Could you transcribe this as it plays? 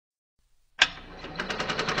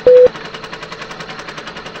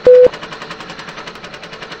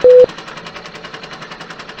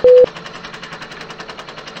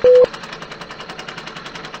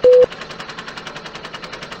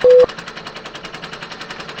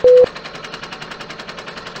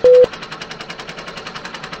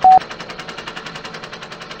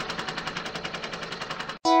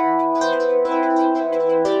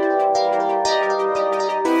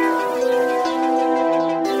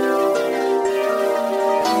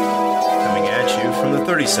from the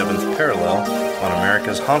 37th parallel on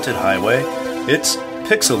America's haunted highway, it's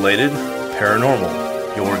Pixelated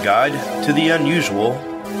Paranormal, your guide to the unusual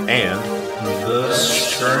and the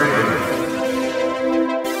strange.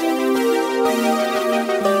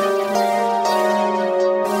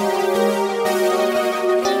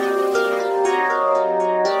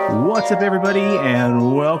 What's up, everybody,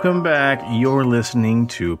 and welcome back. You're listening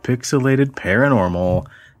to Pixelated Paranormal.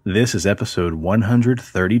 This is episode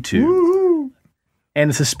 132. Woo-hoo. And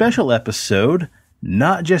it's a special episode,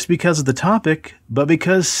 not just because of the topic, but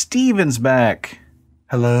because Steven's back.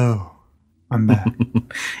 Hello. I'm back.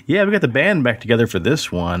 Yeah, we got the band back together for this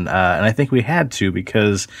one, and I think we had to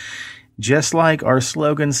because just like our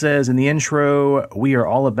slogan says in the intro, we are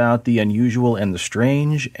all about the unusual and the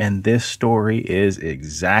strange, and this story is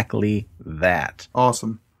exactly that.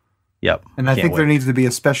 Awesome. Yep. And I think there needs to be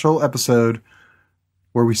a special episode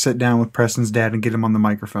where we sit down with Preston's dad and get him on the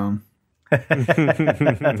microphone.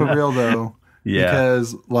 For real, though. Yeah.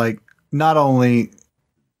 Because, like, not only,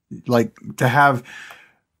 like, to have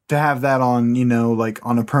that on, you know, like,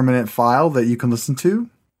 on a permanent file that you can listen to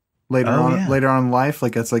later on in life,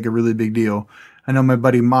 like, that's, like, a really big deal. I know my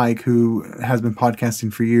buddy Mike, who has been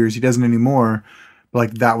podcasting for years, he doesn't anymore, but,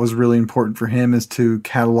 like, that was really important for him, is to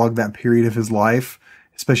catalog that period of his life,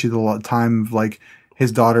 especially the time of, like,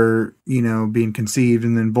 his daughter, you know, being conceived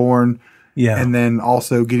and then born. Yeah. And then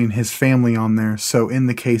also getting his family on there. So in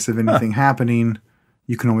the case of anything happening,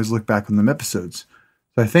 you can always look back on them episodes.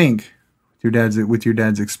 So I think with your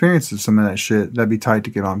dad's experience of some of that shit, that'd be tight to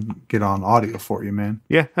get on audio for you, man.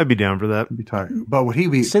 Yeah, I'd be down for that. That'd be tight. But would he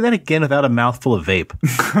be... Say that again without a mouthful of vape.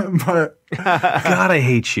 But God, I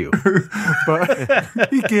hate you. But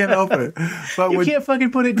he can't help it. But you can't fucking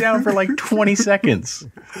put it down for like 20 seconds.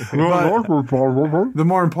 The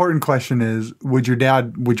more important question is, would your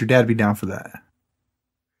dad be down for that?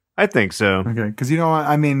 I think so. Okay, because you know what?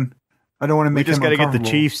 I mean, I don't want to make him uncomfortable.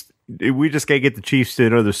 We just got to get the Chiefs to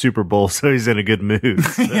another Super Bowl so he's in a good mood.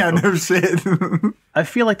 So. Yeah, no shit. I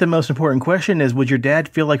feel like the most important question is, would your dad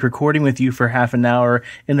feel like recording with you for half an hour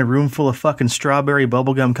in a room full of fucking strawberry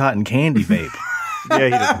bubblegum cotton candy vape? Yeah, he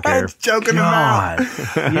doesn't care. Choking him out.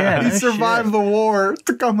 Yeah, he survived the war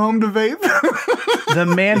to come home to vape. The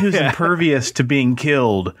man who's impervious to being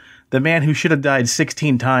killed, the man who should have died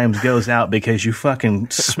 16 times goes out because you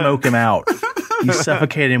fucking smoke him out. You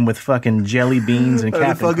suffocate him with fucking jelly beans and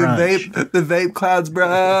Captain Crunch. The vape clouds,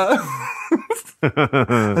 bruh.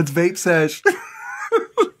 That's vape sesh.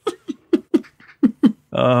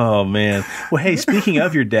 Oh, man. Well, hey, speaking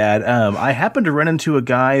of your dad, I happened to run into a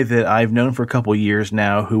guy that I've known for a couple years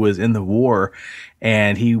now who was in the war,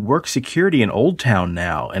 and he works security in Old Town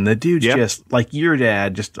now. And the dude's just like your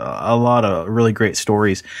dad, just a lot of really great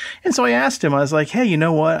stories. And so I asked him, I was like, hey, you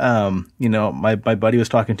know what? My buddy was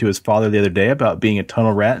talking to his father the other day about being a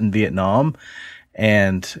tunnel rat in Vietnam.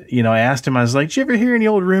 And, I asked him, I was like, did you ever hear any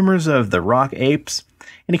old rumors of the rock apes?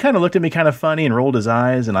 And he kind of looked at me kind of funny and rolled his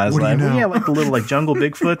eyes. And I was like, well, yeah, like the little like jungle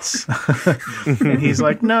Bigfoots. And he's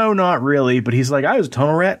like, no, not really. But he's like, I was a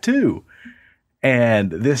tunnel rat too. And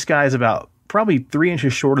this guy's about probably 3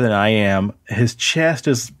 inches shorter than I am. His chest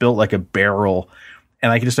is built like a barrel.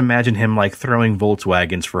 And I can just imagine him like throwing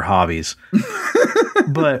Volkswagens for hobbies.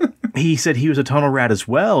 But he said he was a tunnel rat as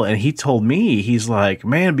well. And he told me, he's like,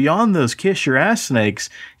 man, beyond those kiss your ass snakes,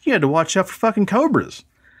 you had to watch out for fucking cobras.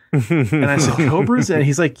 And I said, cobras? And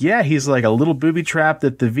he's like, yeah, he's like, a little booby trap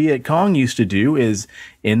that the Viet Cong used to do is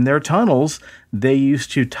in their tunnels, they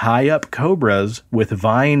used to tie up cobras with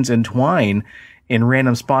vines and twine in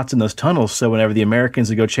random spots in those tunnels. So whenever the Americans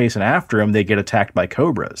would go chasing after them, they get attacked by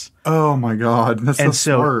cobras. Oh my God. That's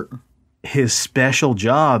so smart. His special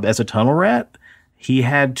job as a tunnel rat, he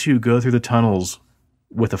had to go through the tunnels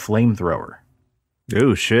with a flamethrower.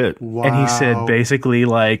 Oh, shit. Wow. And he said basically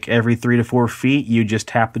like every 3 to 4 feet, you just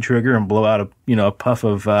tap the trigger and blow out a puff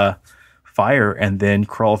of fire and then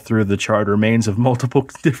crawl through the charred remains of multiple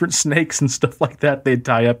different snakes and stuff like that they'd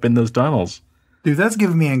tie up in those tunnels. Dude, that's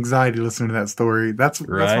giving me anxiety listening to that story. That's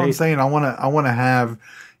what I'm saying. I want to have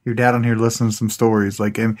your dad on here listening to some stories.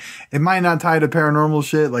 Like, it might not tie to paranormal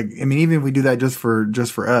shit. Like, I mean, even if we do that just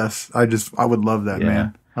for us, I would love that,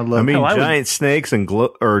 man. Giant snakes and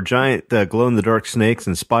giant glow in the dark snakes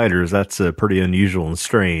and spiders. That's pretty unusual and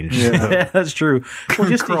strange. Yeah, that's true. Well,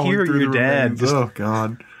 just to hear your dad. Oh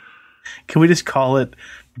God! Can we just call it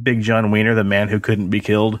Big John Wiener, the man who couldn't be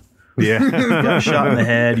killed? Yeah, got shot in the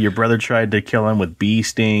head. Your brother tried to kill him with bee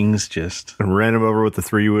stings. Just ran him over with the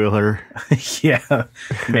 3-wheeler. Yeah,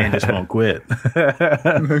 man just won't quit.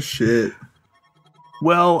 No shit.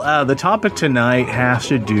 Well, the topic tonight has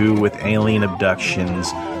to do with alien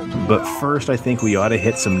abductions. But first, I think we ought to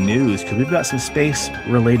hit some news, because we've got some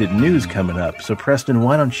space-related news coming up. So, Preston,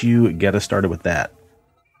 why don't you get us started with that?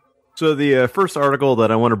 So the first article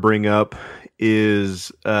that I want to bring up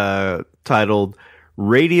is titled,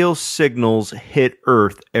 Radio Signals Hit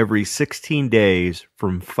Earth Every 16 Days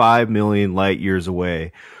from 5 Million Light Years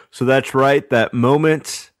Away. So that's right, that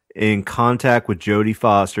moment in contact with Jodie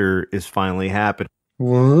Foster is finally happening.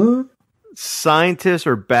 What? Scientists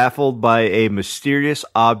are baffled by a mysterious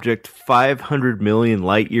object 500 million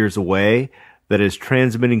light years away that is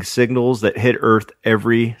transmitting signals that hit Earth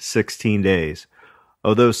every 16 days.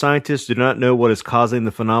 Although scientists do not know what is causing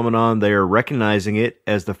the phenomenon, they are recognizing it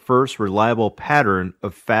as the first reliable pattern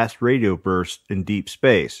of fast radio bursts in deep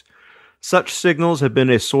space. Such signals have been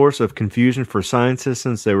a source of confusion for scientists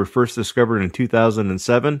since they were first discovered in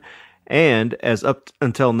 2007. And, as up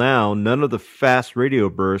until now, none of the fast radio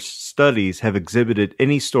burst studies have exhibited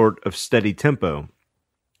any sort of steady tempo.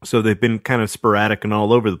 So they've been kind of sporadic and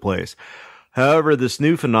all over the place. However, this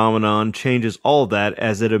new phenomenon changes all of that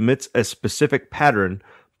as it emits a specific pattern,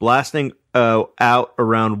 blasting out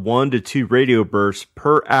around 1 to 2 radio bursts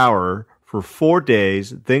per hour for 4 days,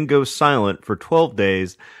 then goes silent for 12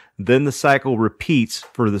 days, then the cycle repeats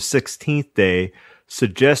for the 16th day,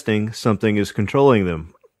 suggesting something is controlling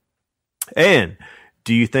them. And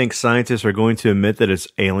do you think scientists are going to admit that it's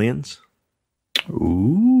aliens?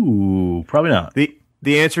 Ooh, probably not.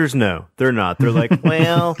 The answer is no, they're not. They're like,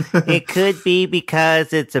 well, it could be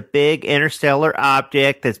because it's a big interstellar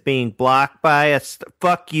object that's being blocked by a...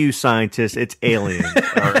 Fuck you, scientists. It's aliens.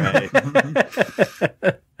 All right.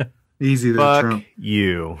 Easy there, Fuck Trump.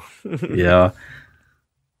 you. Yeah.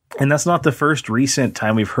 And that's not the first recent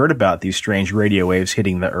time we've heard about these strange radio waves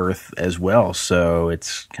hitting the Earth as well. So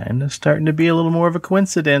it's kind of starting to be a little more of a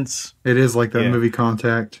coincidence. It is like that movie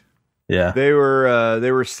Contact. Yeah. They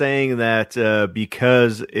were saying that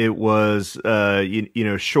because it was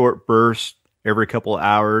short bursts every couple of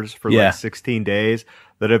hours for like 16 days,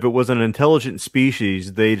 that if it was an intelligent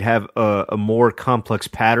species, they'd have a more complex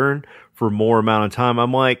pattern for more amount of time.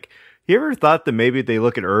 I'm like, you ever thought that maybe they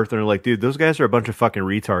look at Earth and they're like, dude, those guys are a bunch of fucking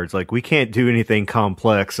retards. Like, we can't do anything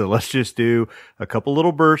complex, so let's just do a couple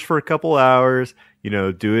little bursts for a couple hours,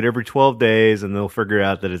 do it every 12 days, and they'll figure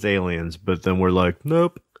out that it's aliens. But then we're like,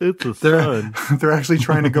 nope, it's a sun. They're actually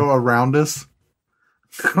trying to go around us,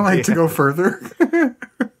 to go further.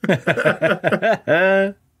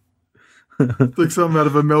 It's like something out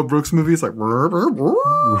of a Mel Brooks movie. It's like,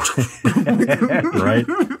 right?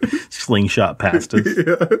 Slingshot past us.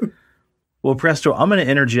 Yeah. Well, Presto, I'm going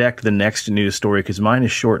to interject the next news story because mine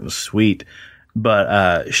is short and sweet.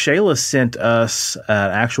 But Shayla sent us an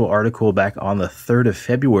actual article back on the 3rd of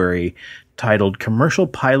February titled Commercial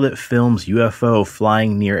Pilot Films UFO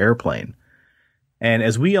Flying Near Airplane. And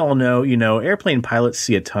as we all know, airplane pilots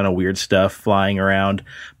see a ton of weird stuff flying around,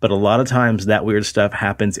 but a lot of times that weird stuff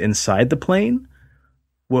happens inside the plane.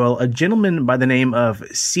 Well, a gentleman by the name of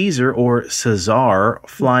Cesar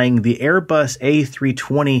flying the Airbus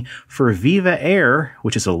A320 for Viva Air,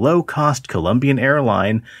 which is a low-cost Colombian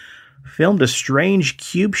airline, filmed a strange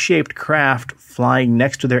cube-shaped craft flying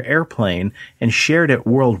next to their airplane and shared it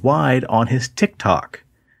worldwide on his TikTok.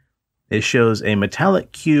 It shows a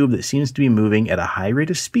metallic cube that seems to be moving at a high rate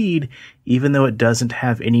of speed, even though it doesn't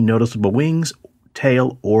have any noticeable wings,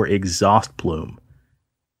 tail, or exhaust plume.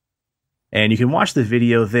 And you can watch the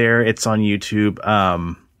video there. It's on YouTube.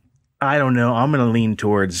 I don't know. I'm going to lean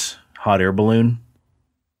towards hot air balloon,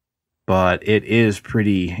 but it is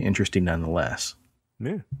pretty interesting nonetheless.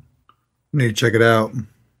 Yeah. Need to check it out.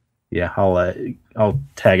 Yeah, I'll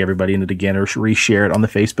tag everybody in it again or reshare it on the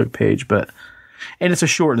Facebook page. And it's a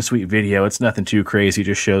short and sweet video. It's nothing too crazy. It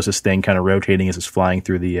just shows this thing kind of rotating as it's flying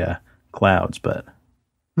through the clouds. But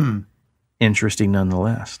interesting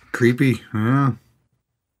nonetheless. Creepy. Yeah.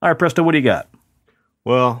 All right, Presto, what do you got?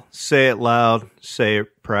 Well, say it loud, say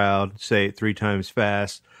it proud, say it 3 times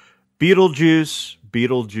fast. Beetlejuice,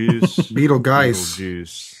 Beetlejuice, Beetlegeist.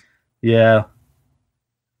 Beetlejuice. Yeah.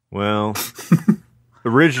 Well,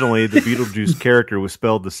 originally the Beetlejuice character was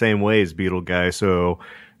spelled the same way as Beetleguy, so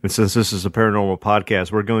and since this is a paranormal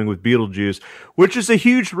podcast, we're going with Beetlejuice, which is a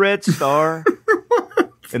huge red star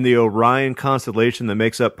in the Orion constellation that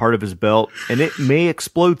makes up part of his belt, and it may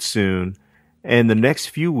explode soon, and the next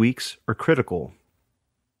few weeks are critical.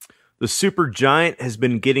 The supergiant has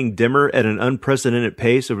been getting dimmer at an unprecedented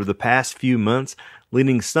pace over the past few months,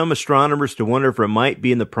 leading some astronomers to wonder if it might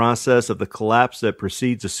be in the process of the collapse that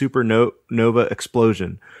precedes a supernova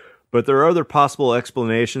explosion. But there are other possible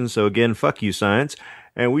explanations, so again, fuck you, science.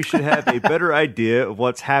 and we should have a better idea of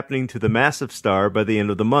what's happening to the massive star by the end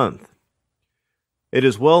of the month. It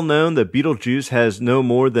is well known that Betelgeuse has no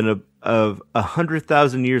more than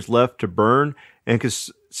 100,000 years left to burn and can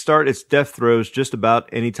start its death throes just about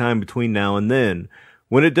any time between now and then.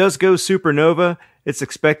 When it does go supernova, it's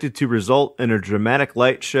expected to result in a dramatic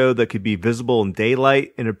light show that could be visible in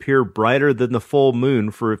daylight and appear brighter than the full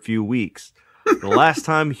moon for a few weeks. The last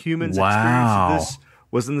time humans experienced this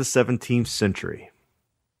was in the 17th century.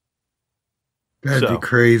 That'd be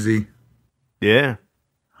crazy. Yeah.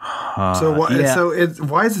 So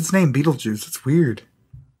why is its name Beetlejuice? It's weird.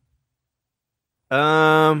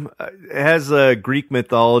 It has a Greek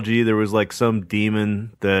mythology. There was like some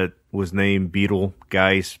demon that was named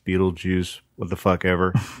Beetlejuice, what the fuck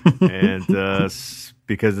ever. And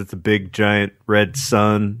because it's a big giant red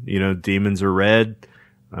sun, demons are red.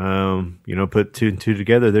 Put two and two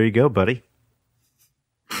together. There you go, buddy.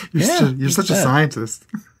 You're such a scientist.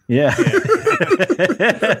 Yeah.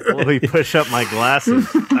 Let me push up my glasses.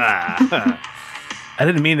 I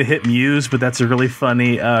didn't mean to hit Muse, but that's a really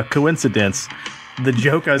funny coincidence. The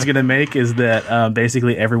joke I was going to make is that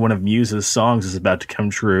basically every one of Muse's songs is about to come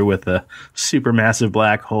true with a supermassive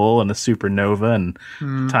black hole and a supernova,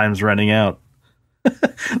 and time's running out.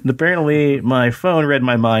 And apparently my phone read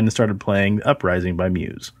my mind and started playing Uprising by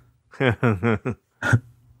Muse.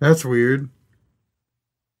 That's weird.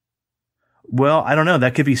 Well, I don't know.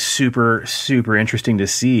 That could be super, super interesting to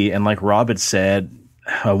see. And like Rob had said,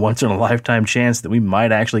 a once-in-a-lifetime chance that we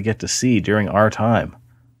might actually get to see during our time.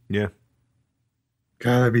 Yeah.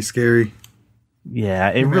 God, that'd be scary. Yeah,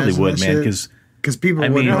 it really would, man. Because people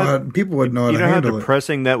wouldn't know how to handle it. You know how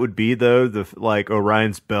depressing that would be, though? Like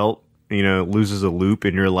Orion's belt, loses a loop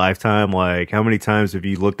in your lifetime. Like, how many times have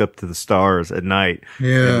you looked up to the stars at night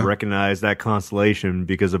and recognized that constellation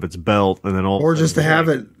because of its belt, and then or just to have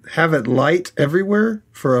it light everywhere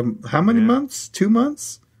for how many months? 2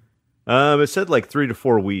 months? It said like 3 to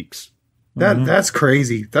 4 weeks. That's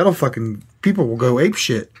crazy. That'll fucking people will go ape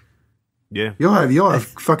shit. Yeah, you'll have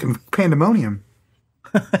fucking pandemonium.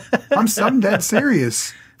 I'm dead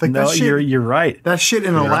serious. Like no, that shit, you're right. That shit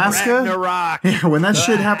in Alaska. Yeah, when that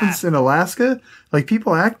shit happens in Alaska, like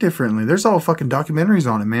people act differently. There's all fucking documentaries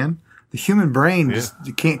on it, man. The human brain just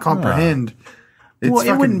you can't comprehend. It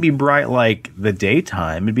wouldn't be bright like the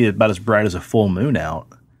daytime. It'd be about as bright as a full moon out.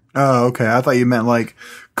 Oh, okay. I thought you meant like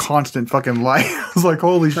constant fucking light. I was like,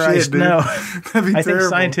 holy shit, dude. No. That'd be I terrible. think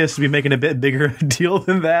scientists would be making a bit bigger deal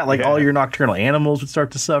than that. Like all your nocturnal animals would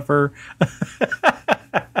start to suffer.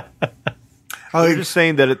 They're just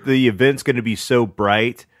saying that the event's going to be so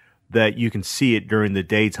bright that you can see it during the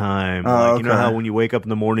daytime. You know how when you wake up in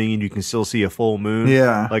the morning and you can still see a full moon?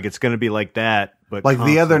 Yeah. Like it's going to be like that. But like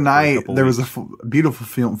the other night, there was a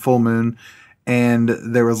beautiful full moon, and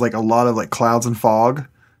there was like a lot of like clouds and fog.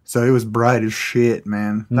 So it was bright as shit,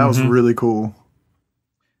 man. That was really cool.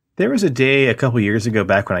 There was a day a couple years ago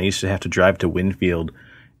back when I used to have to drive to Winfield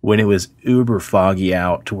when it was uber foggy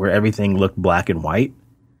out to where everything looked black and white.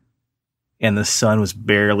 And the sun was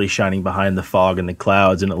barely shining behind the fog and the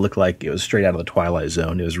clouds, and it looked like it was straight out of the Twilight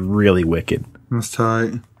Zone. It was really wicked. That's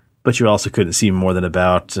tight. But you also couldn't see more than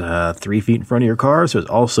about 3 feet in front of your car, so it was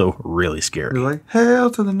also really scary. You're like, hell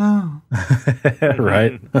to the no.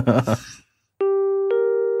 Right?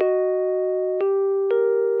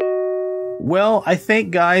 Well, I think,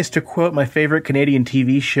 guys, to quote my favorite Canadian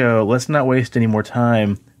TV show, let's not waste any more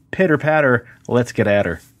time. Pitter patter, let's get at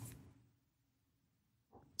her.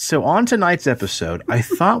 So on tonight's episode, I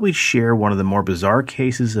thought we'd share one of the more bizarre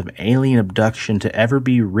cases of alien abduction to ever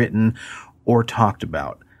be written or talked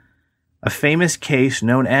about. A famous case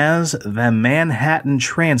known as the Manhattan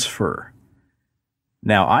Transfer.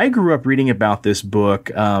 Now, I grew up reading about this book.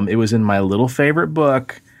 It was in my little favorite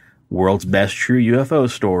book, World's Best True UFO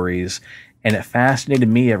Stories, and it fascinated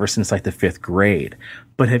me ever since like the 5th grade.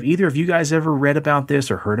 But have either of you guys ever read about this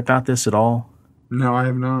or heard about this at all? No, I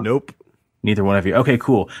have not. Nope. Neither one of you. Okay,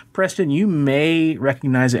 cool. Preston, you may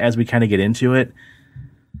recognize it as we kind of get into it.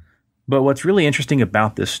 But what's really interesting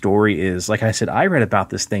about this story is, like I said, I read about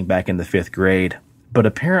this thing back in the 5th grade, but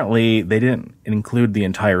apparently they didn't include the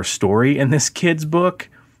entire story in this kid's book.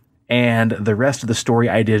 And the rest of the story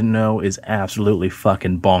I didn't know is absolutely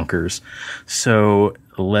fucking bonkers. So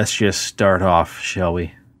let's just start off, shall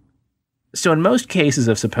we? So in most cases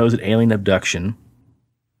of supposed alien abduction,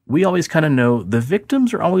 we always kind of know the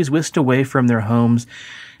victims are always whisked away from their homes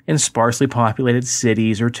in sparsely populated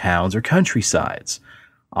cities or towns or countrysides.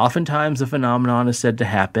 Oftentimes, the phenomenon is said to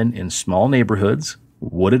happen in small neighborhoods,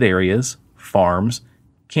 wooded areas, farms,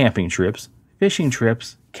 camping trips, fishing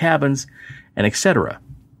trips, cabins, and etc.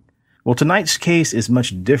 Well, tonight's case is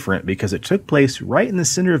much different because it took place right in the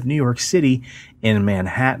center of New York City in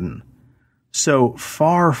Manhattan. So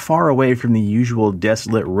far, far away from the usual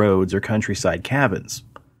desolate roads or countryside cabins.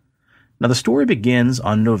 Now, the story begins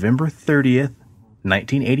on November 30th,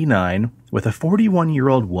 1989, with a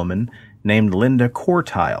 41-year-old woman named Linda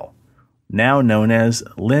Cortile, now known as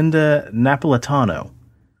Linda Napolitano.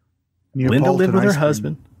 Linda lived with her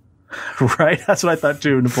husband. Right? That's what I thought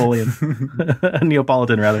too, Napoleon.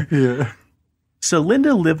 Neapolitan, rather. Yeah. So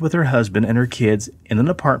Linda lived with her husband and her kids in an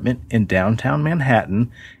apartment in downtown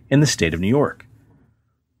Manhattan in the state of New York.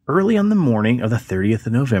 Early on the morning of the 30th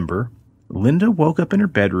of November, Linda woke up in her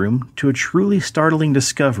bedroom to a truly startling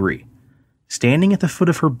discovery. Standing at the foot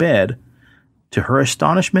of her bed, to her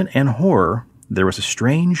astonishment and horror, there was a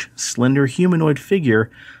strange, slender humanoid figure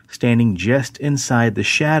standing just inside the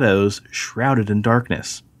shadows, shrouded in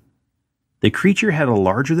darkness. The creature had a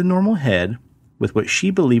larger than normal head, with what she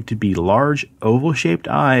believed to be large, oval-shaped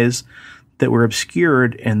eyes that were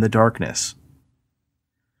obscured in the darkness.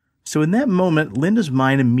 So in that moment, Linda's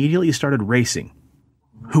mind immediately started racing.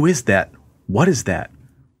 Who is that? What is that?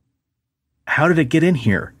 How did it get in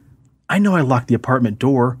here? I know I locked the apartment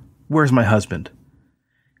door. Where's my husband?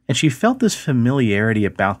 And she felt this familiarity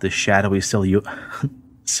about this shadowy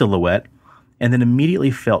silhouette, and then immediately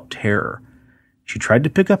felt terror. She tried to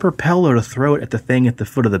pick up her pillow to throw it at the thing at the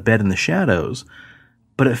foot of the bed in the shadows,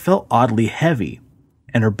 but it felt oddly heavy,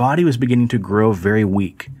 and her body was beginning to grow very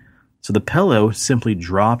weak. So the pillow simply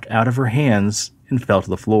dropped out of her hands and fell to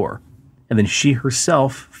the floor. And then she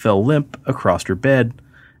herself fell limp across her bed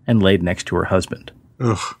and laid next to her husband.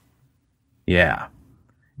 Ugh. Yeah.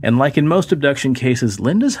 And like in most abduction cases,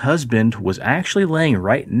 Linda's husband was actually laying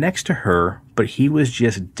right next to her, but he was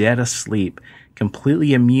just dead asleep,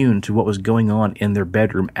 completely immune to what was going on in their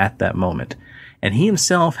bedroom at that moment. And he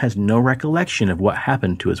himself has no recollection of what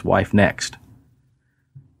happened to his wife next.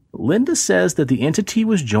 Linda says that the entity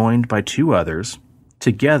was joined by two others,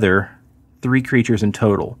 together 3 creatures in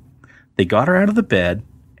total. They got her out of the bed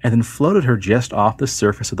and then floated her just off the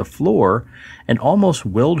surface of the floor and almost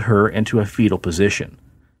willed her into a fetal position.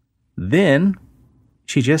 Then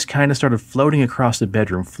she just kind of started floating across the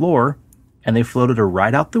bedroom floor, and they floated her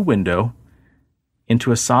right out the window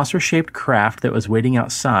into a saucer-shaped craft that was waiting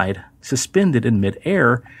outside, suspended in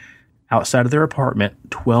midair outside of their apartment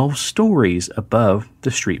 12 stories above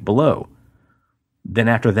the street below. Then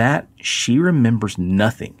after that, she remembers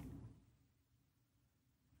nothing.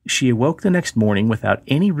 She awoke the next morning without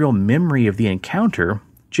any real memory of the encounter,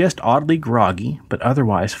 just oddly groggy, but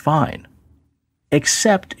otherwise fine.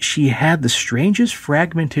 Except she had the strangest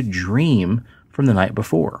fragmented dream from the night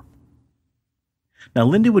before. Now,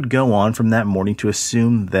 Linda would go on from that morning to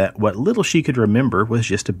assume that what little she could remember was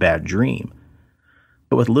just a bad dream,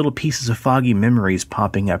 but with little pieces of foggy memories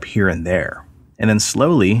popping up here and there. And then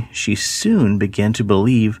slowly, she soon began to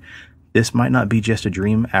believe this might not be just a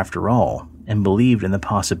dream after all, and believed in the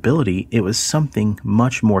possibility it was something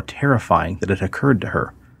much more terrifying that had occurred to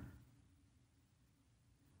her.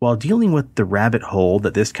 While dealing with the rabbit hole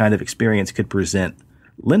that this kind of experience could present,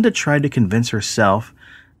 Linda tried to convince herself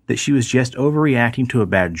that she was just overreacting to a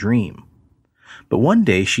bad dream. But one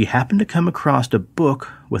day she happened to come across a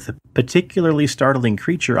book with a particularly startling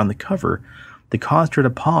creature on the cover that caused her to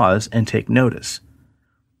pause and take notice.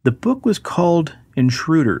 The book was called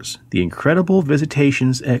Intruders, The Incredible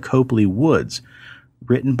Visitations at Copley Woods,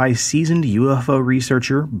 written by seasoned UFO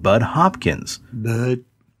researcher Bud Hopkins.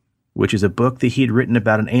 Which is a book that he had written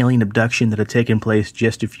about an alien abduction that had taken place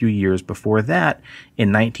just a few years before that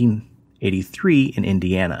in 1983 in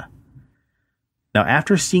Indiana. Now,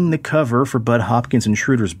 after seeing the cover for Bud Hopkins'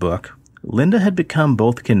 Intruders book, Linda had become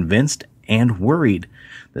both convinced and worried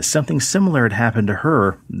that something similar had happened to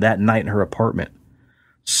her that night in her apartment.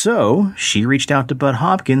 So, she reached out to Bud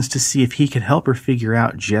Hopkins to see if he could help her figure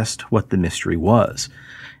out just what the mystery was.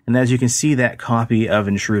 And as you can see, that copy of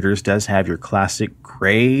Intruders does have your classic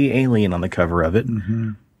gray alien on the cover of it,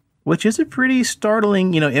 which is a pretty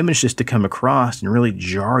startling, image just to come across and really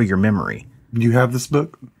jar your memory. Do you have this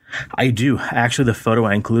book? I do. Actually, the photo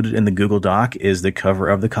I included in the Google Doc is the cover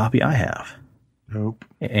of the copy I have. Nope.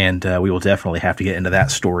 And we will definitely have to get into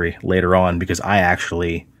that story later on, because I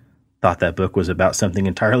actually thought that book was about something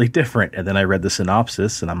entirely different. And then I read the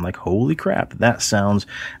synopsis and I'm like, holy crap, that sounds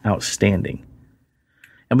outstanding.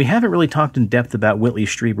 And we haven't really talked in depth about Whitley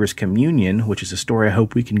Strieber's Communion, which is a story I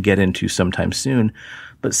hope we can get into sometime soon.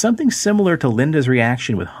 But something similar to Linda's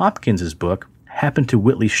reaction with Hopkins' book happened to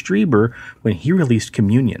Whitley Strieber when he released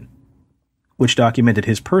Communion, which documented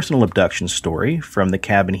his personal abduction story from the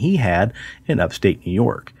cabin he had in upstate New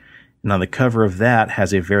York. And on the cover of that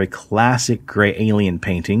has a very classic gray alien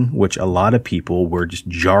painting, which a lot of people were just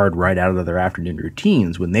jarred right out of their afternoon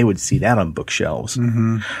routines when they would see that on bookshelves.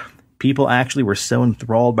 Mm-hmm. People actually were so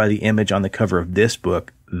enthralled by the image on the cover of this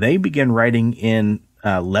book, they began writing in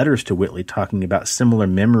letters to Whitley talking about similar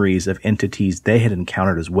memories of entities they had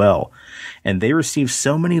encountered as well. And they received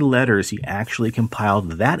so many letters, he actually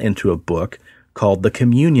compiled that into a book called The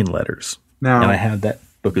Communion Letters. Now, and I have that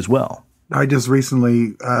book as well. I just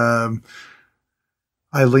recently, I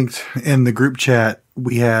linked in the group chat,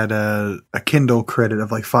 we had a Kindle credit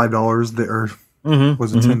of like $5 that, or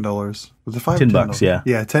was it $10? Was it $5 or $10? Yeah.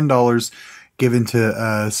 Yeah, $10 given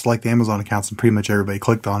to select Amazon accounts, and pretty much everybody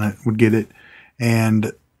clicked on it would get it.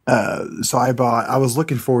 And so I was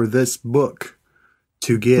looking for this book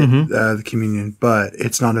to get the Communion, but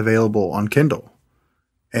it's not available on Kindle.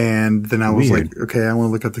 And then I was like, okay, I want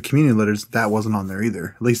to look up the Communion Letters. That wasn't on there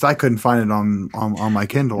either. At least I couldn't find it on my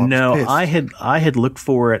Kindle. I had looked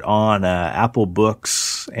for it on Apple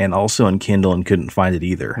Books and also on Kindle and couldn't find it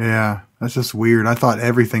either. Yeah, that's just weird. I thought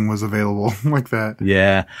everything was available like that.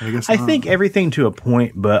 Yeah, I think everything to a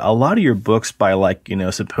point, but a lot of your books by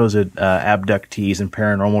supposed abductees and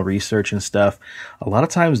paranormal research and stuff, a lot of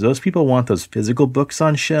times those people want those physical books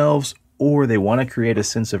on shelves, or they want to create a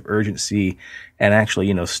sense of urgency and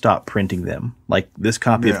actually, stop printing them. Like this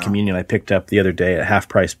copy of Communion I picked up the other day at Half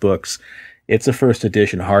Price Books. It's a first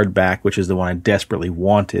edition hardback, which is the one I desperately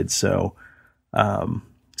wanted. So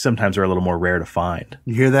sometimes they're a little more rare to find.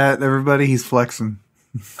 You hear that, everybody? He's flexing.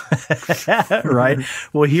 Right.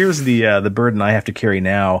 Well, here's the burden I have to carry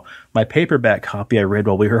now. My paperback copy I read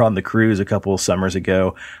while we were on the cruise a couple of summers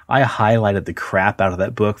ago, I highlighted the crap out of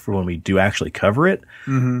that book for when we do actually cover it.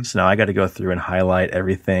 So now I got to go through and highlight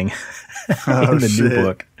everything in the new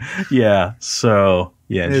book. Yeah. So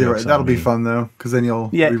yeah. Anyway, that'll be fun though, because then you'll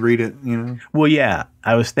reread it, Well, yeah.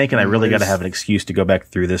 I was thinking I really got to have an excuse to go back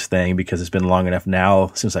through this thing because it's been long enough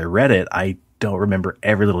now since I read it. I don't remember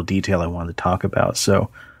every little detail I wanted to talk about.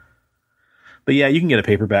 So, but yeah, you can get a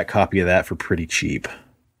paperback copy of that for pretty cheap.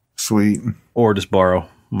 Sweet. Or just borrow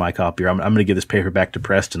my copy. I'm going to give this paperback to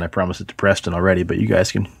Preston. I promised it to Preston already, but you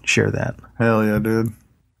guys can share that. Hell yeah, dude.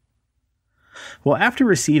 Well, after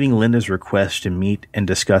receiving Linda's request to meet and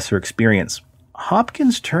discuss her experience,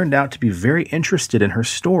 Hopkins turned out to be very interested in her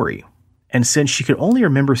story. And since she could only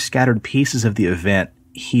remember scattered pieces of the event,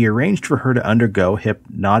 he arranged for her to undergo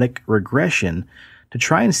hypnotic regression to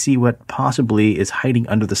try and see what possibly is hiding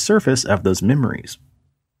under the surface of those memories.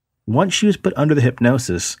 Once she was put under the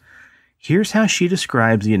hypnosis, here's how she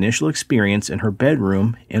describes the initial experience in her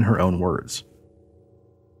bedroom in her own words.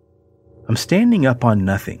 I'm standing up on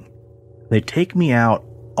nothing. They take me out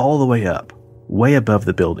all the way up, way above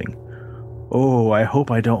the building. Oh, I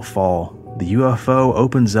hope I don't fall. The UFO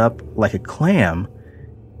opens up like a clam,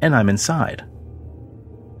 and I'm inside.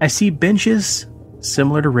 I see benches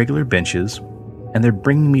similar to regular benches, and they're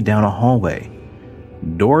bringing me down a hallway.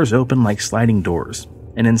 Doors open like sliding doors,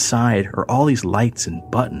 and inside are all these lights and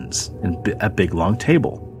buttons and a big long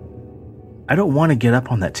table. I don't want to get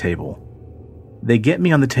up on that table. They get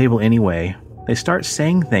me on the table anyway. They start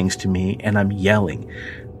saying things to me, and I'm yelling.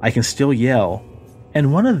 I can still yell,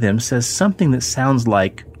 and one of them says something that sounds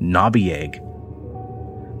like knobby egg.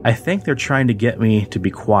 I think they're trying to get me to be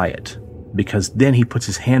quiet, because then he puts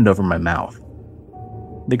his hand over my mouth.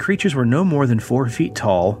 The creatures were no more than 4 feet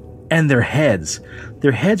tall, and their heads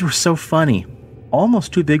were so funny,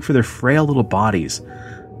 almost too big for their frail little bodies,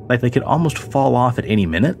 like they could almost fall off at any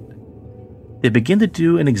minute. They begin to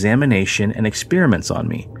do an examination and experiments on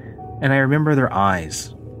me, and I remember their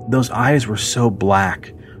eyes. Those eyes were so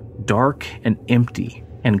black, dark and empty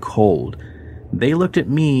and cold. They looked at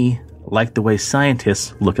me like the way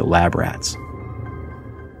scientists look at lab rats.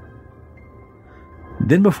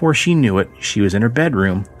 Then before she knew it, she was in her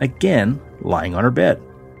bedroom, again lying on her bed.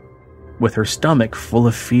 With her stomach full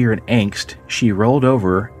of fear and angst, she rolled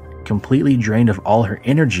over, completely drained of all her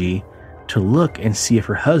energy, to look and see if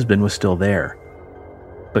her husband was still there.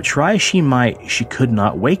 But try as she might, she could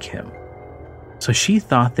not wake him. So she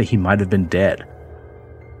thought that he might have been dead.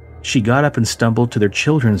 She got up and stumbled to their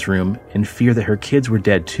children's room in fear that her kids were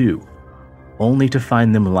dead too, only to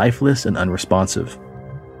find them lifeless and unresponsive.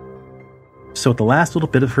 So with the last little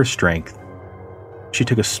bit of her strength, she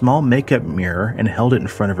took a small makeup mirror and held it in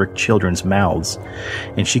front of her children's mouths,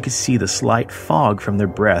 and she could see the slight fog from their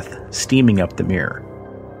breath steaming up the mirror.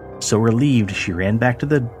 So relieved, she ran back to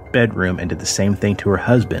the bedroom and did the same thing to her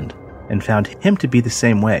husband, and found him to be the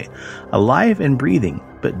same way, alive and breathing,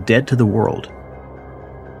 but dead to the world.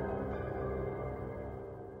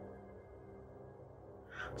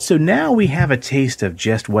 So now we have a taste of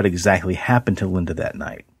just what exactly happened to Linda that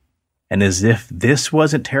night. And as if this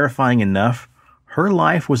wasn't terrifying enough, her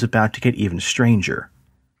life was about to get even stranger.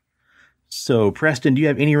 So, Preston, do you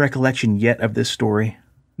have any recollection yet of this story?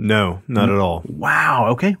 No, not at all. Wow,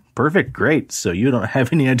 okay, perfect, great. So you don't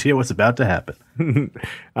have any idea what's about to happen.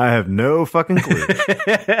 I have no fucking clue.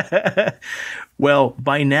 Well,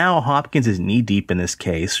 by now, Hopkins is knee-deep in this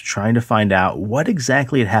case, trying to find out what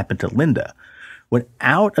exactly had happened to Linda, when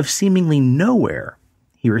out of seemingly nowhere,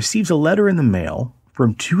 he receives a letter in the mail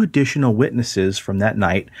from 2 additional witnesses from that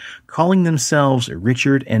night, calling themselves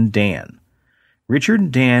Richard and Dan. Richard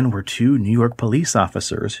and Dan were 2 New York police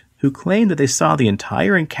officers who claimed that they saw the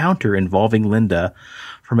entire encounter involving Linda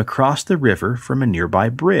from across the river from a nearby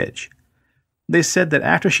bridge. They said that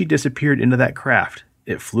after she disappeared into that craft,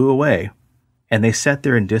 it flew away, and they sat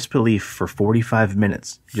there in disbelief for 45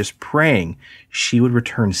 minutes, just praying she would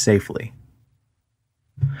return safely.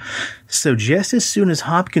 So just as soon as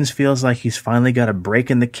Hopkins feels like he's finally got a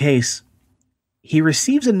break in the case, he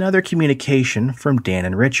receives another communication from Dan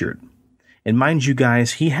and Richard. And mind you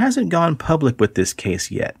guys, he hasn't gone public with this case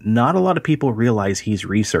yet. Not a lot of people realize he's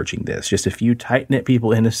researching this. Just a few tight-knit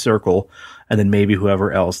people in his circle, and then maybe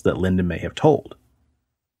whoever else that Linda may have told.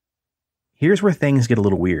 Here's where things get a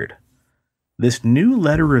little weird. This new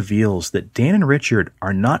letter reveals that Dan and Richard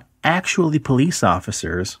are not actually police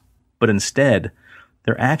officers, but instead,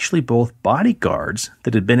 they're actually both bodyguards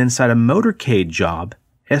that had been inside a motorcade job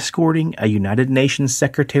escorting a United Nations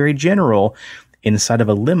Secretary General inside of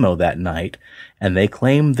a limo that night, and they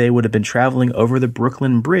claim they would have been traveling over the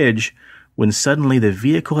Brooklyn Bridge when suddenly the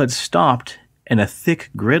vehicle had stopped in a thick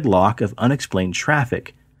gridlock of unexplained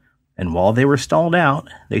traffic. And while they were stalled out,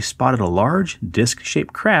 they spotted a large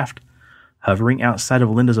disc-shaped craft hovering outside of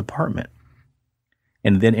Linda's apartment.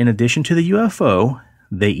 And then in addition to the UFO,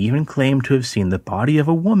 they even claimed to have seen the body of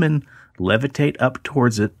a woman levitate up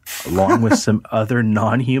towards it, along with some other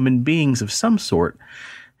non-human beings of some sort,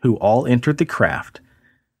 who all entered the craft.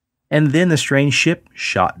 And then the strange ship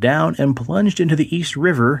shot down and plunged into the East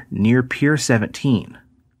River near Pier 17.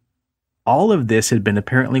 All of this had been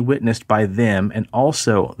apparently witnessed by them and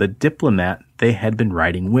also the diplomat they had been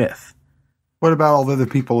riding with. What about all the other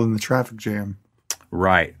people in the traffic jam?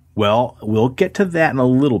 Right. Well, we'll get to that in a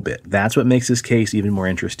little bit. That's what makes this case even more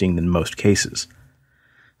interesting than most cases.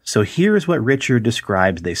 So here's what Richard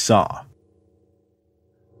describes they saw.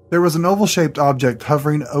 There was an oval-shaped object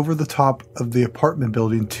hovering over the top of the apartment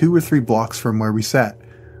building 2 or 3 blocks from where we sat.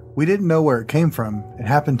 We didn't know where it came from. It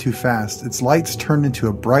happened too fast. Its lights turned into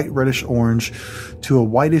a bright reddish orange to a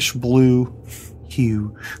whitish blue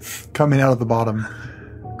hue coming out of the bottom.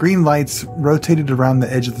 Green lights rotated around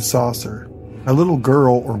the edge of the saucer. A little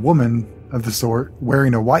girl or woman of the sort,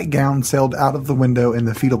 wearing a white gown, sailed out of the window in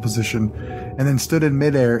the fetal position and then stood in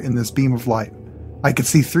midair in this beam of light. I could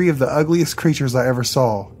see 3 of the ugliest creatures I ever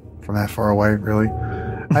saw. From that far away, really.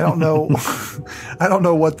 I don't know. I don't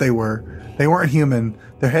know what they were. They weren't human.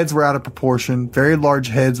 Their heads were out of proportion. Very large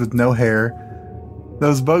heads with no hair.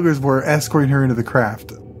 Those buggers were escorting her into the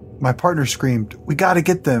craft. My partner screamed, "We gotta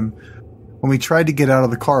get them." When we tried to get out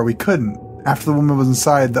of the car, we couldn't. After the woman was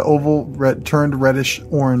inside, the oval turned reddish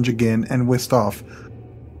orange again and whisked off.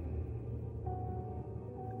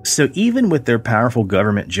 So even with their powerful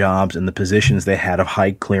government jobs and the positions they had of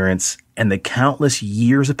high clearance and the countless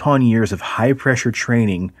years upon years of high-pressure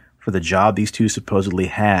training for the job these 2 supposedly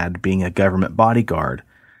had, being a government bodyguard,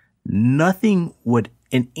 nothing would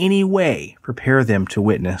in any way prepare them to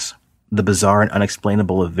witness the bizarre and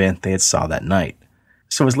unexplainable event they had saw that night.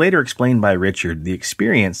 So as later explained by Richard, the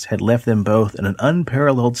experience had left them both in an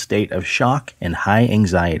unparalleled state of shock and high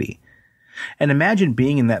anxiety. And imagine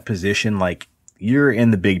being in that position, like you're in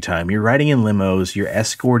the big time, you're riding in limos, you're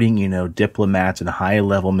escorting, diplomats and high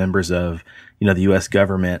level members of, the U.S.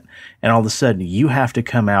 government. And all of a sudden you have to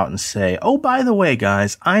come out and say, "Oh, by the way,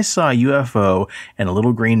 guys, I saw a UFO and a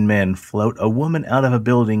little green men float a woman out of a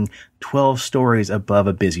building 12 stories above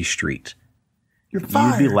a busy street." You're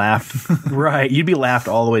fired. You'd be laughed, right? You'd be laughed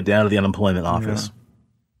all the way down to the unemployment office. Yeah.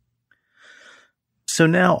 So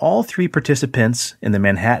now all 3 participants in the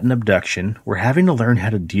Manhattan abduction were having to learn how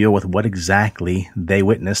to deal with what exactly they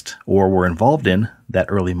witnessed or were involved in that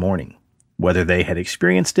early morning, whether they had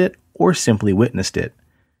experienced it or simply witnessed it.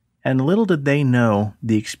 And little did they know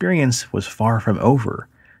the experience was far from over,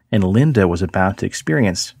 and Linda was about to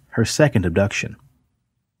experience her second abduction.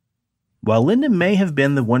 While Linda may have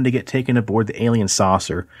been the one to get taken aboard the alien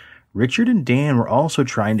saucer, Richard and Dan were also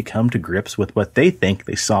trying to come to grips with what they think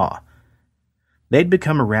they saw. They'd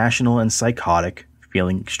become irrational and psychotic,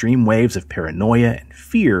 feeling extreme waves of paranoia and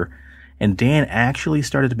fear, and Dan actually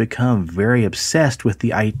started to become very obsessed with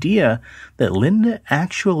the idea that Linda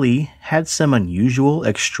actually had some unusual,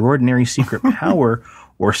 extraordinary secret power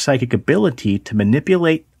or psychic ability to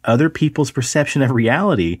manipulate other people's perception of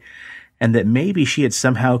reality, and that maybe she had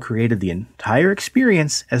somehow created the entire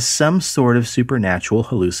experience as some sort of supernatural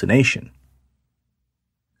hallucination.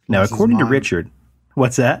 Now, according to Richard,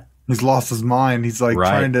 what's that? He's lost his mind. He's like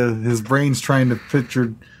his brain's trying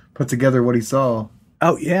to put together what he saw.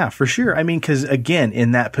 Oh, yeah, for sure. I mean, because again,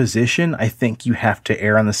 in that position, I think you have to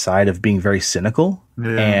err on the side of being very cynical.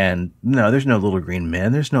 Yeah. And no, there's no little green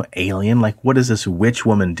men. There's no alien. Like, what is this witch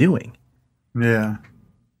woman doing? Yeah.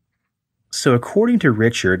 So according to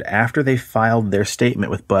Richard, after they filed their statement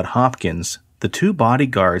with Bud Hopkins, the two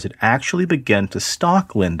bodyguards had actually begun to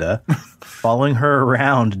stalk Linda, following her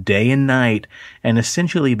around day and night, and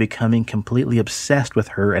essentially becoming completely obsessed with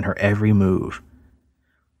her and her every move.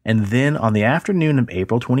 And then on the afternoon of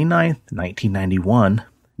April 29th, 1991,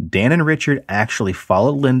 Dan and Richard actually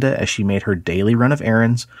followed Linda as she made her daily run of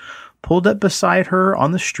errands, pulled up beside her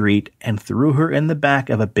on the street, and threw her in the back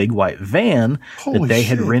of a big white van that they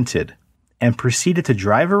had rented, and proceeded to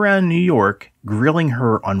drive around New York, grilling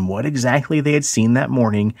her on what exactly they had seen that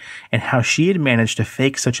morning and how she had managed to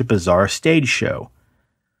fake such a bizarre stage show.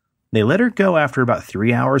 They let her go after about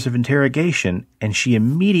 3 hours of interrogation, and she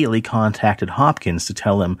immediately contacted Hopkins to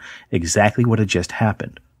tell him exactly what had just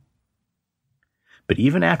happened. But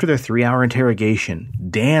even after their 3-hour interrogation,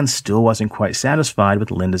 Dan still wasn't quite satisfied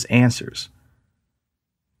with Linda's answers.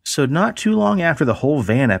 So not too long after the whole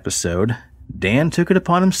van episode, Dan took it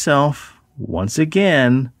upon himself, once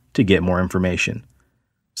again, to get more information.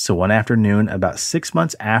 So one afternoon, about 6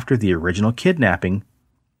 months after the original kidnapping,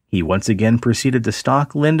 he once again proceeded to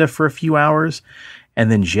stalk Linda for a few hours,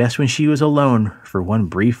 and then just when she was alone for one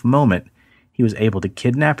brief moment, he was able to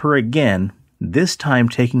kidnap her again, this time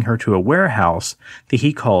taking her to a warehouse that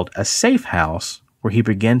he called a safe house, where he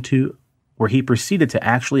proceeded to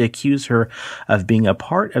actually accuse her of being a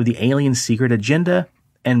part of the alien secret agenda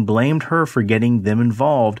and blamed her for getting them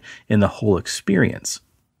involved in the whole experience,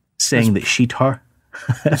 saying that she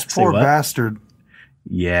this poor bastard.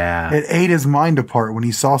 Yeah. It ate his mind apart when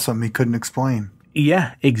he saw something he couldn't explain.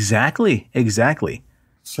 Yeah, exactly.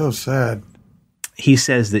 So sad. He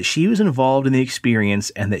says that she was involved in the experience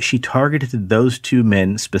and that she targeted those two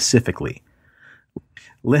men specifically.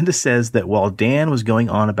 Linda says that while Dan was going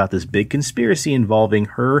on about this big conspiracy involving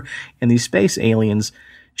her and these space aliens,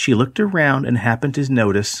 she looked around and happened to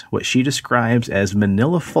notice what she describes as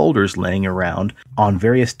manila folders laying around on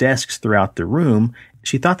various desks throughout the room.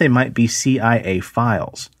 She thought they might be CIA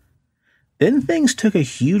files. Then things took a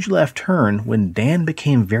huge left turn when Dan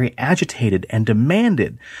became very agitated and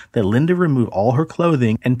demanded that Linda remove all her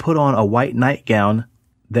clothing and put on a white nightgown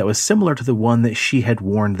that was similar to the one that she had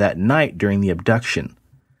worn that night during the abduction.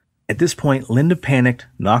 At this point, Linda panicked,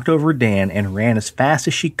 knocked over Dan, and ran as fast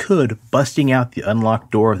as she could, busting out the unlocked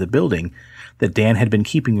door of the building that Dan had been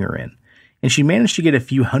keeping her in. And she managed to get a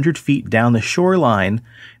few 100 feet down the shoreline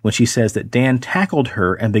when she says that Dan tackled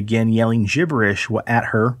her and began yelling gibberish at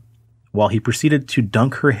her while he proceeded to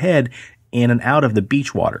dunk her head in and out of the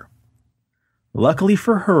beach water. Luckily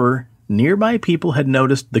for her, nearby people had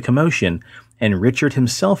noticed the commotion, and Richard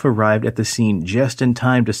himself arrived at the scene just in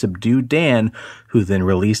time to subdue Dan, who then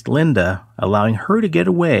released Linda, allowing her to get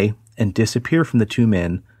away and disappear from the two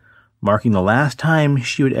men, marking the last time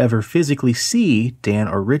she would ever physically see Dan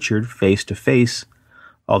or Richard face to face,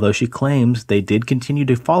 although she claims they did continue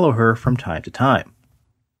to follow her from time to time.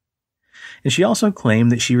 And she also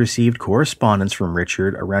claimed that she received correspondence from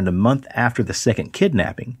Richard around a month after the second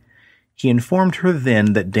kidnapping. He informed her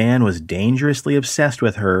then that Dan was dangerously obsessed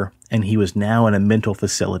with her and he was now in a mental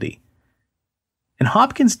facility. And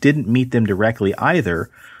Hopkins didn't meet them directly either,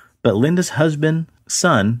 but Linda's husband,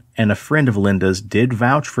 son, and a friend of Linda's did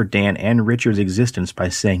vouch for Dan and Richard's existence by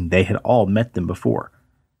saying they had all met them before.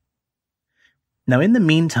 Now, in the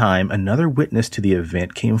meantime, another witness to the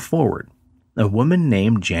event came forward, a woman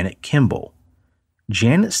named Janet Kimball.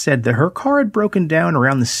 Janet said that her car had broken down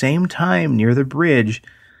around the same time near the bridge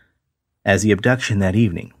as the abduction that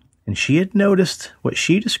evening, and she had noticed what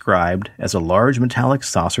she described as a large metallic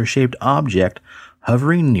saucer-shaped object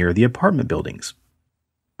hovering near the apartment buildings.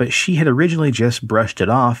 But she had originally just brushed it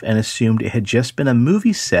off and assumed it had just been a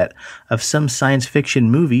movie set of some science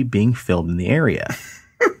fiction movie being filmed in the area.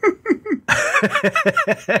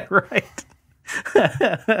 Right.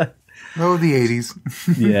 Oh, the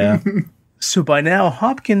 80s. Yeah. So by now,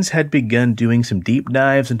 Hopkins had begun doing some deep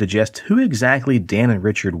dives into just who exactly Dan and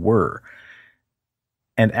Richard were.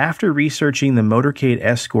 And after researching the motorcade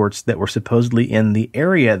escorts that were supposedly in the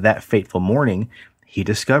area that fateful morning, he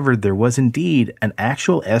discovered there was indeed an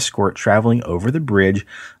actual escort traveling over the bridge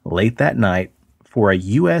late that night for a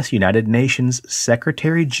U.S. United Nations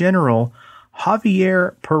Secretary General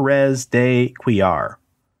Javier Perez de Cuellar.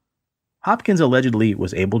 Hopkins allegedly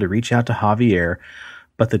was able to reach out to Javier,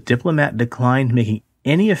 but the diplomat declined making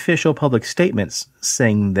any official public statements,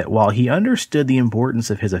 saying that while he understood the importance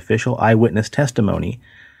of his official eyewitness testimony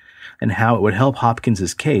and how it would help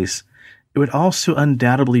Hopkins's case, it would also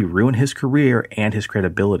undoubtedly ruin his career and his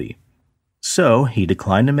credibility. So he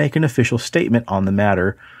declined to make an official statement on the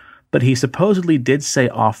matter, but he supposedly did say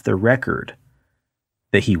off the record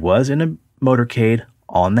that he was in a motorcade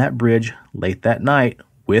on that bridge late that night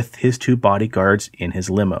with his 2 bodyguards in his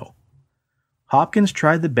limo. Hopkins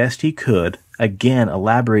tried the best he could, again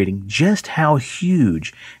elaborating just how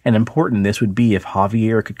huge and important this would be if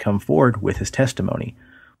Javier could come forward with his testimony.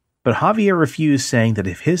 But Javier refused, saying that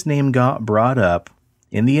if his name got brought up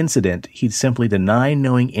in the incident, he'd simply deny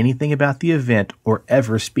knowing anything about the event or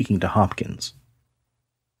ever speaking to Hopkins.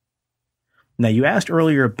 Now, you asked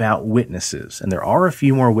earlier about witnesses, and there are a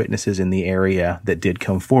few more witnesses in the area that did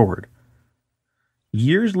come forward.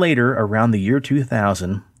 Years later, around the year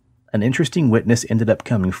 2000, an interesting witness ended up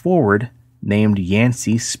coming forward named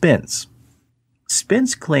Yancey Spence.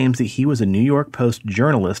 Spence claims that he was a New York Post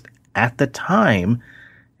journalist at the time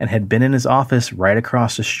and had been in his office right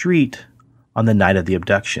across the street on the night of the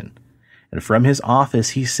abduction. And from his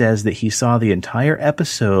office, he says that he saw the entire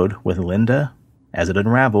episode with Linda as it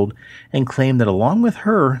unraveled, and claimed that along with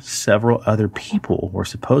her, several other people were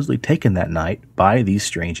supposedly taken that night by these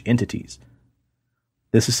strange entities.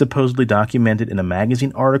 This is supposedly documented in a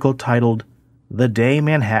magazine article titled "The Day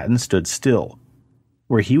Manhattan Stood Still,"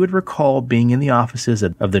 where he would recall being in the offices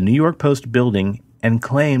of the New York Post building and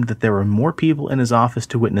claimed that there were more people in his office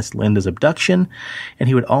to witness Linda's abduction, and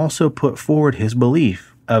he would also put forward his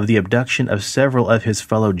belief of the abduction of several of his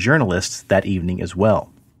fellow journalists that evening as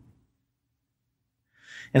well.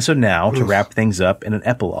 And so now, to wrap things up in an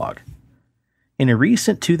epilogue. In a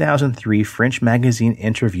recent 2003 French magazine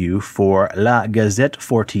interview for La Gazette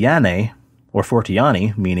Fortiane, or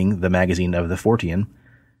Fortiani, meaning the magazine of the Fortean,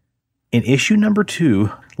 in issue number 2,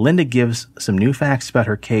 Linda gives some new facts about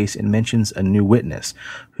her case and mentions a new witness,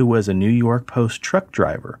 who was a New York Post truck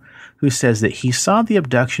driver, who says that he saw the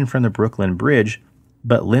abduction from the Brooklyn Bridge,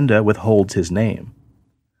 but Linda withholds his name.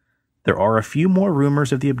 There are a few more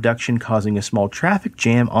rumors of the abduction causing a small traffic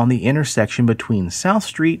jam on the intersection between South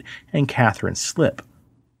Street and Catherine Slip,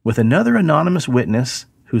 with another anonymous witness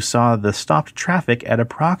who saw the stopped traffic at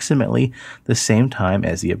approximately the same time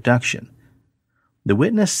as the abduction. The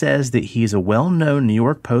witness says that he's a well-known New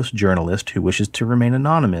York Post journalist who wishes to remain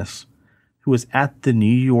anonymous, who was at the New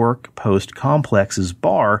York Post complex's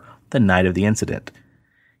bar the night of the incident.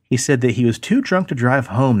 He said that he was too drunk to drive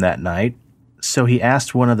home that night, so he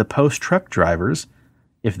asked one of the Post truck drivers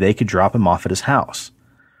if they could drop him off at his house.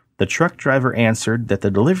 The truck driver answered that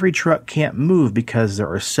the delivery truck can't move because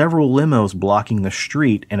there are several limos blocking the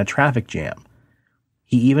street and a traffic jam.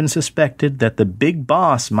 He even suspected that the big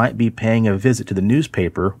boss might be paying a visit to the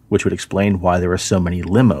newspaper, which would explain why there were so many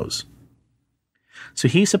limos. So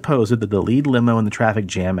he supposed that the lead limo in the traffic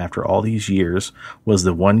jam after all these years was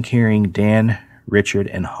the one carrying Dan, Richard,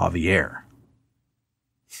 and Javier.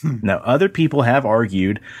 Now, other people have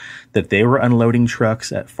argued that they were unloading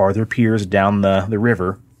trucks at farther piers down the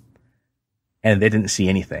river, and they didn't see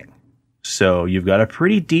anything. So you've got a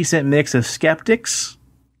pretty decent mix of skeptics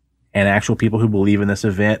and actual people who believe in this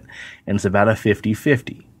event, and it's about a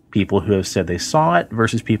 50-50. People who have said they saw it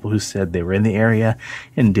versus people who said they were in the area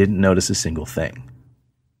and didn't notice a single thing.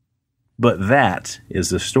 But that is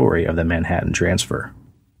the story of the Manhattan Transfer.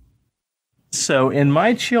 So in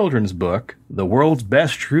my children's book, The World's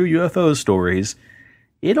Best True UFO Stories,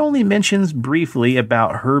 it only mentions briefly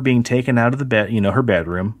about her being taken out of the bed, her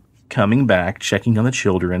bedroom, coming back, checking on the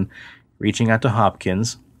children, reaching out to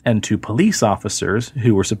Hopkins, and 2 police officers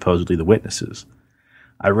who were supposedly the witnesses.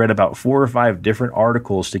 I read about 4 or 5 different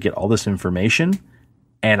articles to get all this information,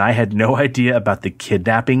 and I had no idea about the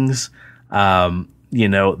kidnappings, the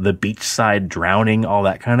beachside drowning, all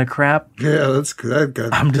that kind of crap. Yeah, that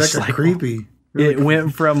got creepy. Really it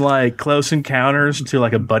went from like Close Encounters to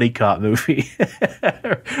like a buddy cop movie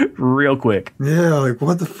real quick. Yeah, like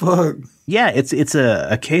what the fuck? Yeah, it's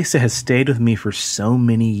a case that has stayed with me for so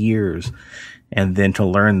many years. And then to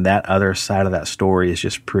learn that other side of that story is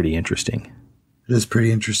just pretty interesting. It is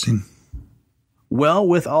pretty interesting. Well,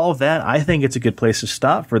 with all of that, I think it's a good place to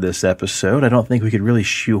stop for this episode. I don't think we could really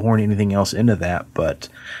shoehorn anything else into that, but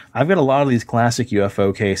I've got a lot of these classic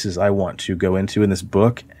UFO cases I want to go into in this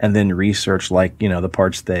book and then research, the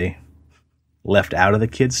parts they left out of the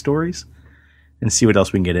kids' stories. and see what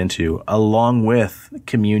else we can get into, along with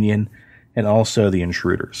Communion and also The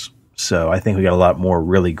Intruders. So I think we got a lot more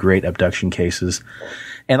really great abduction cases.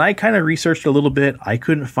 And I kind of researched a little bit. I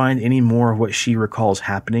couldn't find any more of what she recalls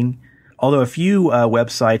happening. Although a few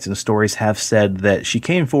websites and stories have said that she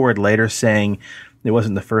came forward later saying it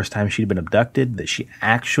wasn't the first time she'd been abducted, that she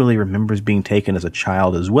actually remembers being taken as a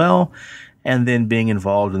child as well, and then being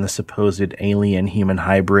involved in the supposed alien-human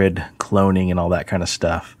hybrid cloning and all that kind of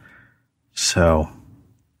stuff. So,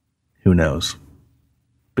 who knows?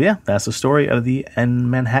 But yeah, that's the story of the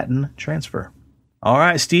Manhattan transfer. All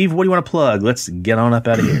right, Steve, what do you want to plug? Let's get on up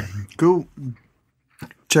out of here. Cool.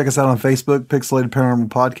 Check us out on Facebook, Pixelated Paranormal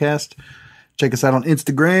Podcast. Check us out on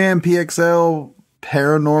Instagram, PXL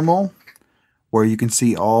Paranormal, where you can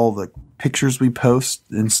see all the pictures we post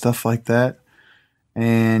and stuff like that.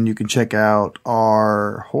 And you can check out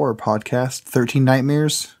our horror podcast, 13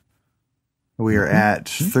 Nightmares. We are at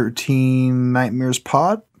 13 Nightmares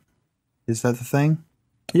Pod. Is that the thing?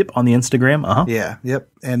 Yep, on the Instagram. Uh-huh. Yeah, yep.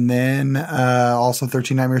 And then also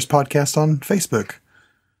 13 Nightmares Podcast on Facebook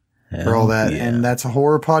for all that. Yeah. And that's a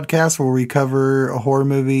horror podcast where we cover a horror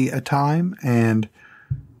movie at a time. And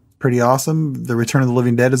pretty awesome. The Return of the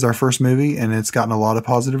Living Dead is our first movie, and it's gotten a lot of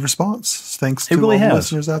positive response. Thanks to all the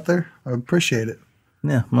listeners out there. I appreciate it.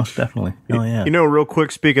 Yeah, most definitely. Oh, yeah. You know, real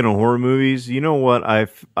quick, speaking of horror movies, you know what I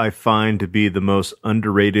find to be the most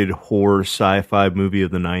underrated horror sci-fi movie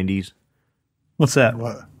of the 90s? What's that?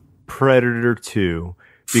 What? Predator 2.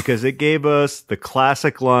 Because it gave us the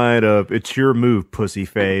classic line of, "It's your move, pussy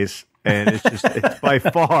face." And it's by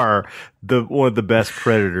far one of the best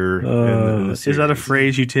Predator in the series. Is that a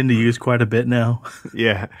phrase you tend to use quite a bit now?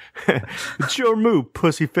 Yeah. "It's your move,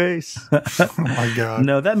 pussy face." Oh my God.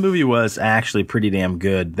 No, that movie was actually pretty damn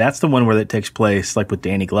good. That's the one where that takes place like with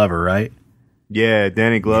Danny Glover, right? Yeah,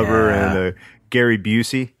 Danny Glover and Gary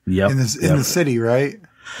Busey. Yep. In the city, right?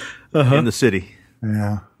 In the city.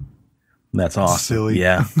 Yeah. That's awesome. Silly.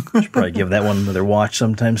 Yeah. Should probably give that one another watch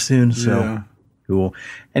sometime soon. So. Yeah. Cool.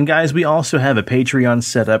 And guys, we also have a Patreon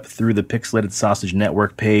set up through the Pixelated Sausage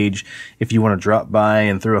Network page. If you want to drop by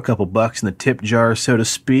and throw a couple bucks in the tip jar, so to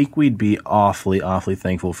speak, we'd be awfully, awfully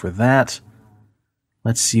thankful for that.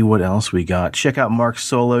 Let's see what else we got. Check out Mark's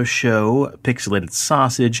solo show, Pixelated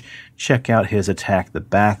Sausage. Check out his Attack the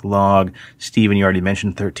Backlog. Steven, you already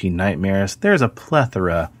mentioned 13 Nightmares. There's a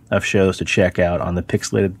plethora of shows to check out on the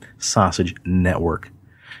Pixelated Sausage Network.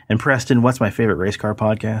 And Preston, what's my favorite race car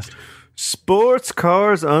podcast? Sports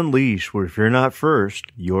Cars Unleashed, where if you're not first,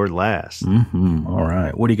 you're last. Mm-hmm. All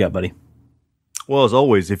right. What do you got, buddy? Well, as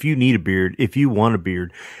always, if you need a beard, if you want a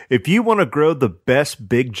beard, if you want to grow the best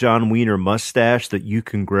Big John Wiener mustache that you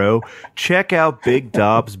can grow, check out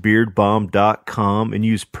BigDobsBeardBomb.com and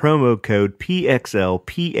use promo code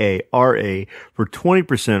PXLPARA for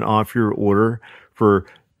 20% off your order for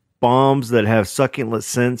bombs that have succulent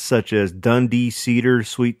scents such as Dundee Cedar,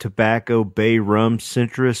 Sweet Tobacco, Bay Rum,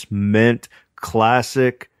 Citrus, Mint,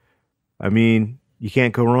 Classic. I mean, you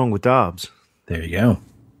can't go wrong with Dobbs. There you go.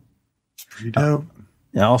 Pretty dope.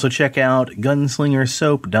 And also check out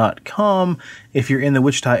gunslingersoap.com. If you're in the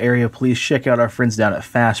Wichita area, please check out our friends down at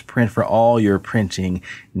Fast Print for all your printing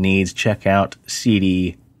needs. Check out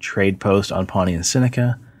CD Trade Post on Pawnee and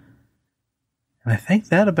Seneca. And I think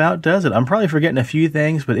that about does it. I'm probably forgetting a few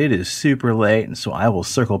things, but it is super late, and so I will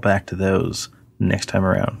circle back to those next time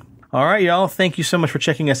around. All right, y'all. Thank you so much for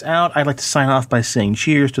checking us out. I'd like to sign off by saying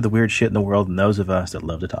cheers to the weird shit in the world and those of us that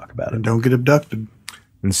love to talk about it. And don't get abducted.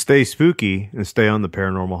 And stay spooky and stay on the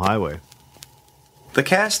paranormal highway. The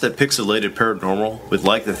cast at Pixelated Paranormal would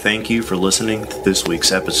like to thank you for listening to this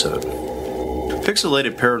week's episode.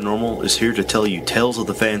 Pixelated Paranormal is here to tell you tales of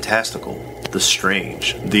the fantastical, the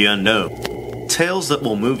strange, the unknown. Tales that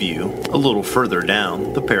will move you a little further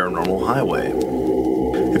down the paranormal highway.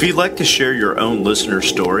 If you'd like to share your own listener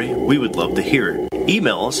story, we would love to hear it.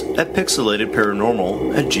 Email us at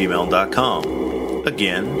pixelatedparanormal@gmail.com.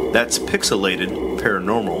 Again, that's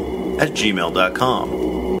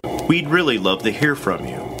pixelatedparanormal@gmail.com. We'd really love to hear from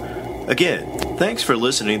you. Again, thanks for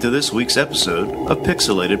listening to this week's episode of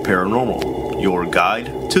Pixelated Paranormal, your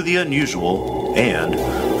guide to the unusual and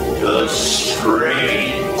the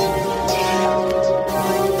strange.